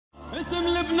اسم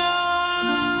لبنان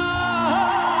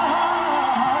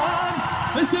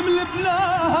اسم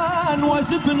لبنان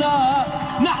وجبنا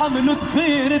نعم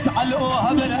ندخيرت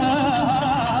علوها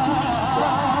برهان.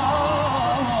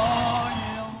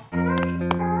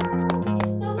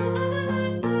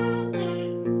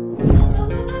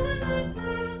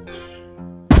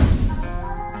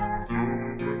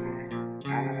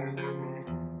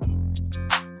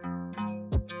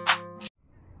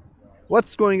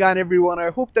 What's going on, everyone? I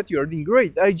hope that you are doing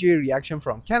great. IJayReaction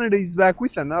from Canada is back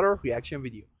with another reaction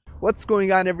video. What's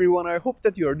going on, everyone? I hope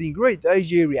that you are doing great.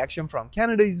 IJayReaction from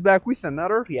Canada is back with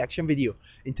another reaction video.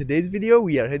 In today's video,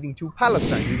 we are heading to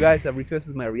Palestine. You guys have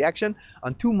requested my reaction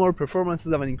on two more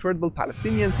performances of an incredible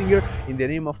Palestinian singer in the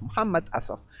name of Mohammed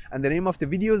Assaf. And the name of the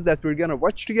videos that we're gonna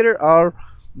watch together are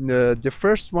the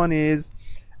first one is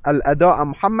REACTS to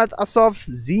Mohammed Assaf,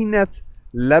 Zina,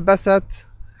 لبست,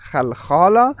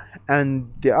 خلخالا,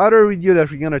 and the other video that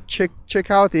we're gonna check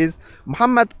out is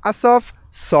Mohammed Assaf,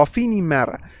 صافيني.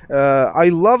 I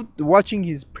loved watching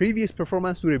his previous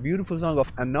performance to the beautiful song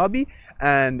of Nabi,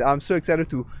 and I'm so excited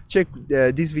to check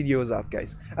these videos out,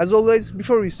 guys. As always,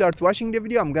 before we start watching the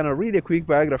video, I'm gonna read a quick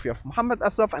biography of Mohammed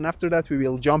Assaf, and after that we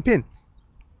will jump in.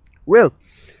 Well,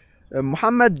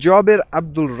 Muhammad Jabir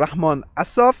Abdul Rahman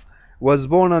Assaf was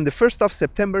born on the 1st of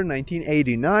September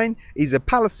 1989, is a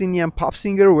Palestinian pop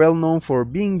singer well known for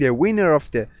being the winner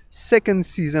of the second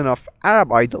season of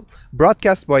Arab Idol,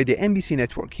 broadcast by the NBC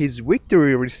network. His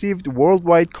victory received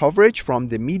worldwide coverage from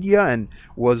the media and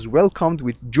was welcomed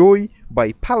with joy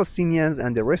by Palestinians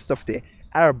and the rest of the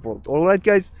Arab world. Alright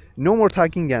guys, no more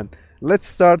talking and let's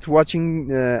start watching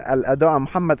REACTS to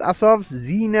Mohammed Assaf,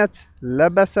 زينة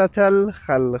لبست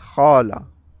خلخالا.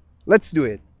 Let's do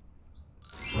it.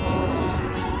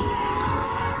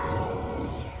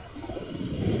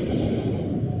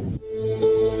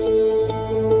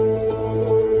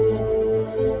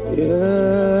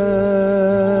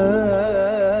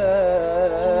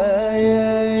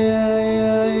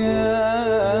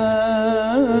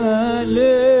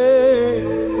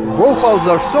 Vocals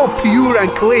are so pure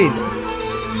and clean.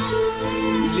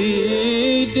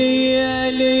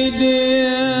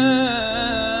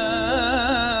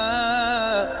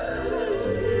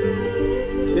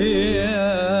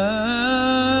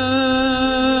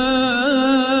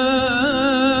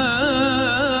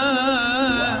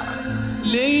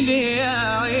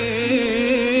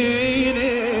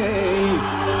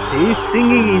 He's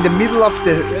singing in the middle of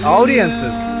the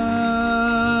audiences.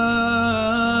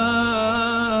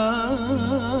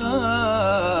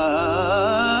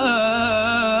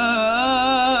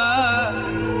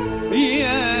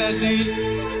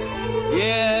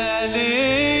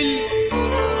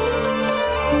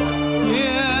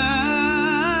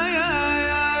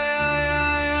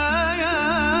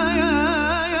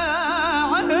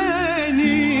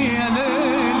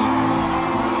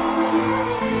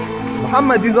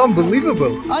 Muhammad is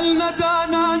unbelievable.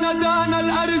 ندانا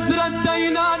الأرز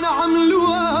ردينا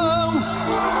نعملوها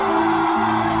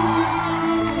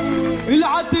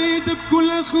العتيد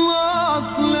بكل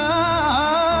إخلاص لازم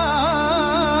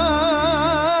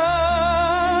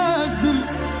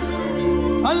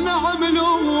قالنا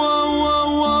عملوها.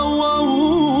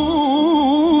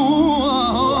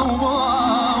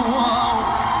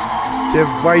 The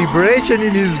vibration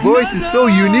in his voice is so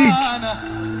unique.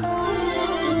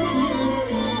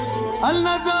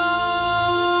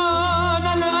 الندانا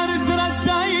الأرز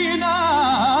ردينا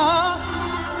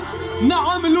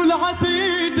نعملوا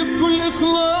العتيد بكل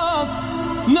إخلاص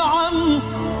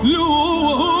نعملوا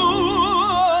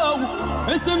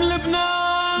اسم لبنان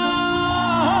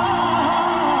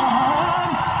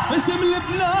اسم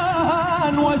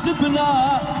لبنان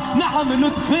وجبنا نعم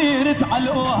ندخيرت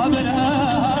علوها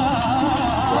برهان.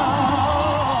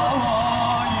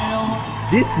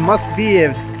 This must be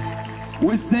a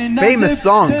famous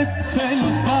song.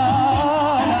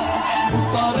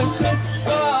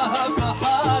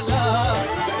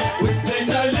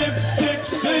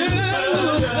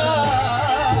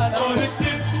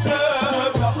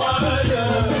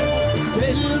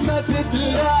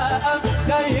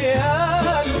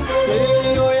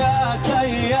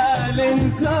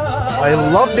 I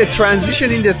love the transition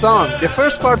in the song. The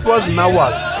first part was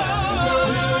Mawal.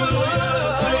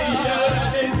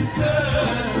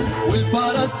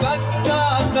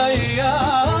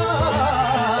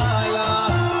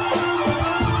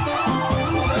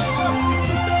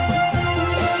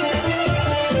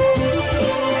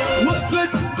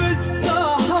 وقفت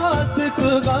بالساحة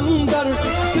تتغندر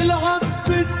تلعب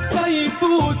بالسيف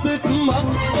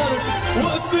وتتمطر.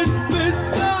 وقفت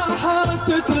بالساحة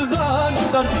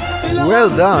تتغندر Well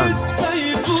done.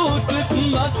 بالسيف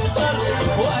وتتمطر.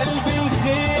 وقلبي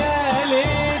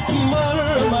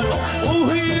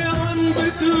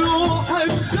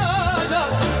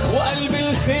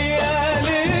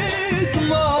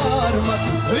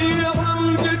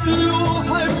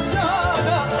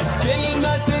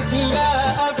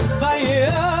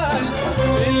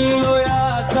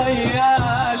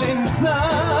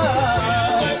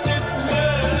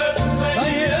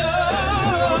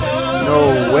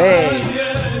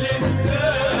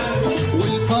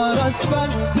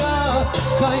بدك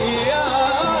خيال.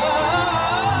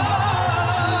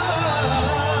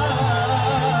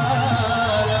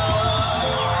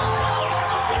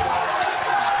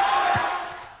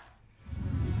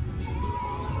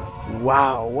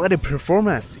 Wow, what a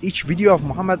performance! Each video of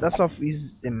Mohammed Assaf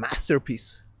is a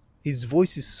masterpiece. His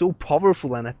voice is so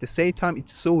powerful, and at the same time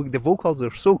the vocals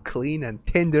are so clean and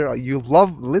tender. You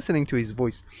love listening to his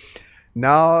voice.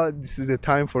 Now this is the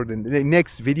time for the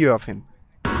next video of him.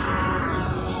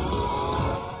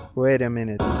 Wait a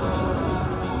minute.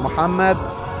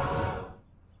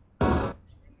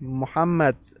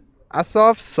 Mohammed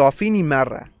Assaf صافيني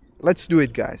مرة. Let's do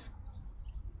it, guys.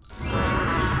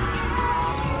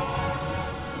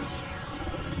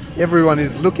 Everyone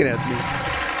is looking at me.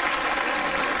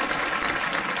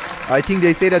 I think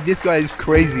they say that this guy is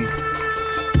crazy.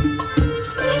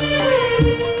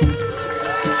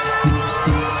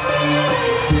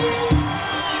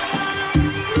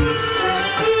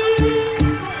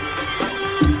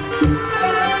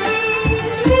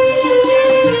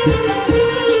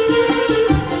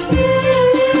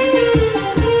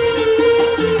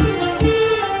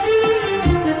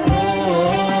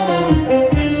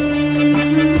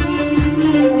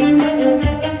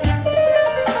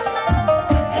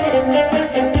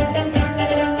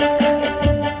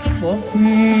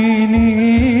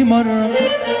 صافيني مرة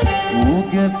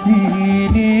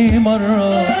وقفيني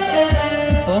مرة،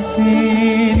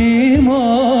 صافيني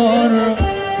مرة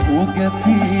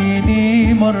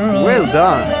وقفيني مرة. Well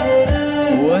done.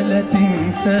 ولا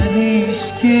تنسانيش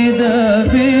كده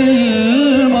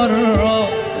بالمرة،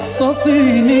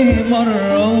 صافيني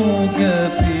مرة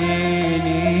وقفيني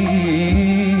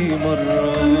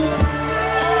مرة.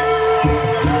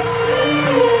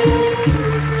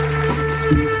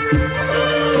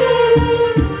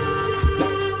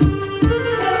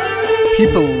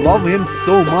 People love him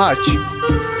so much.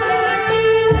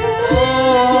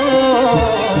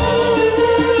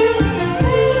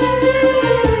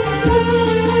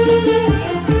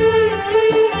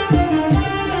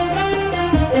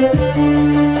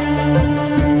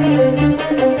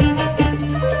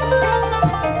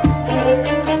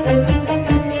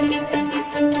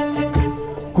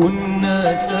 كنا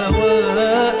سوا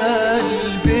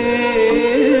قلبي،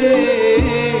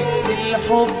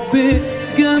 الحب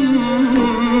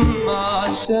جمع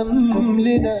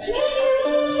شملنا،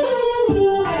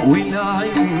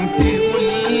 والعين تقول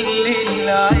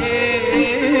للعين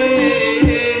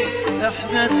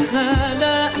احنا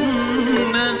اتخلقنا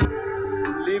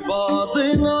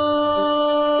لبعضنا.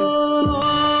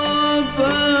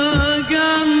 بقى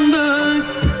جنبك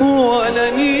ولا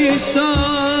نيش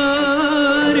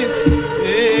عارف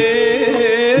ايه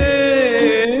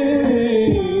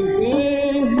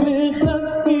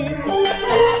مخبي،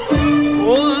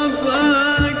 وابقى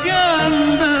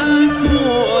جنبك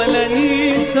ولا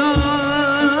نيش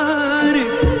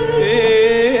عارف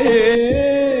ايه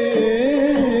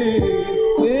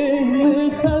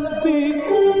مخبي،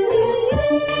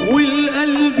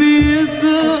 والقلب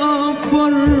يبقى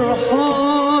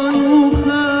فرحان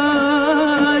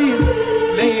وخايف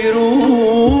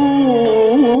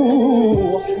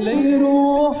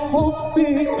ليروح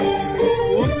حبي،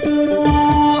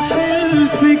 وتروح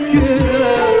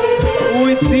الفكرة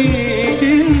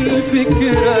وتيجي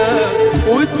الفكرة،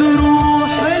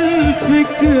 وتروح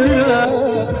الفكرة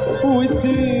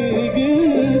وتيجي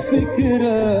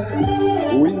الفكرة،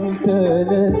 وانت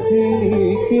ناسيني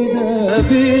كده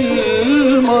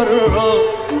بالمرة،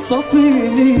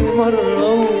 صافيني مرة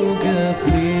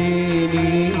وقفيني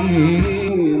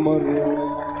مرة.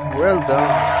 Well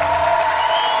done.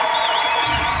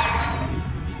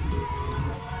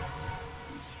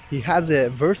 He has a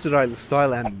versatile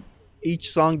style, and each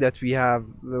song that we have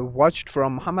watched from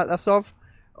Mohammed Assaf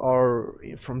are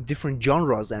from different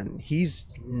genres, and he's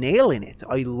nailing it.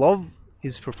 I love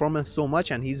his performance so much,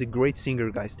 and he's a great singer,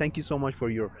 guys. Thank you so much for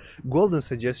your golden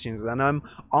suggestions, and I'm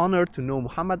honored to know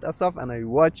Mohammed Assaf, and I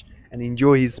watch and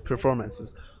enjoy his performances.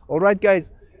 All right, guys,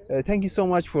 thank you so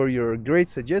much for your great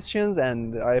suggestions, and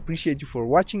I appreciate you for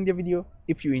watching the video.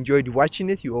 If you enjoyed watching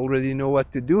it, you already know what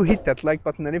to do. Hit that like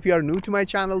button, and if you are new to my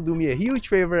channel, do me a huge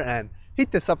favor and hit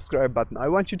the subscribe button. I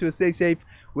want you to stay safe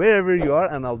wherever you are,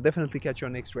 and I'll definitely catch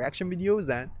your next reaction videos,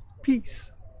 and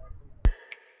peace.